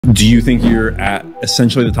Do you think you're at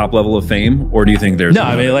essentially the top level of fame, or do you think there's no?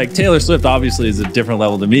 I mean, like Taylor Swift obviously is a different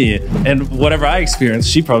level to me, and whatever I experience,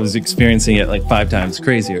 she probably is experiencing it like 5 times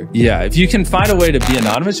crazier. Yeah, if you can find a way to be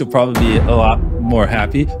anonymous, you'll probably be a lot more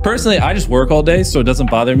happy. Personally, I just work all day, so it doesn't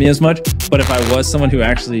bother me as much. But if I was someone who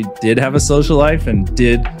actually did have a social life and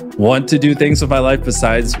did want to do things with my life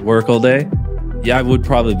besides work all day, yeah, I would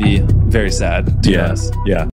probably be very sad. Yeah. Yeah.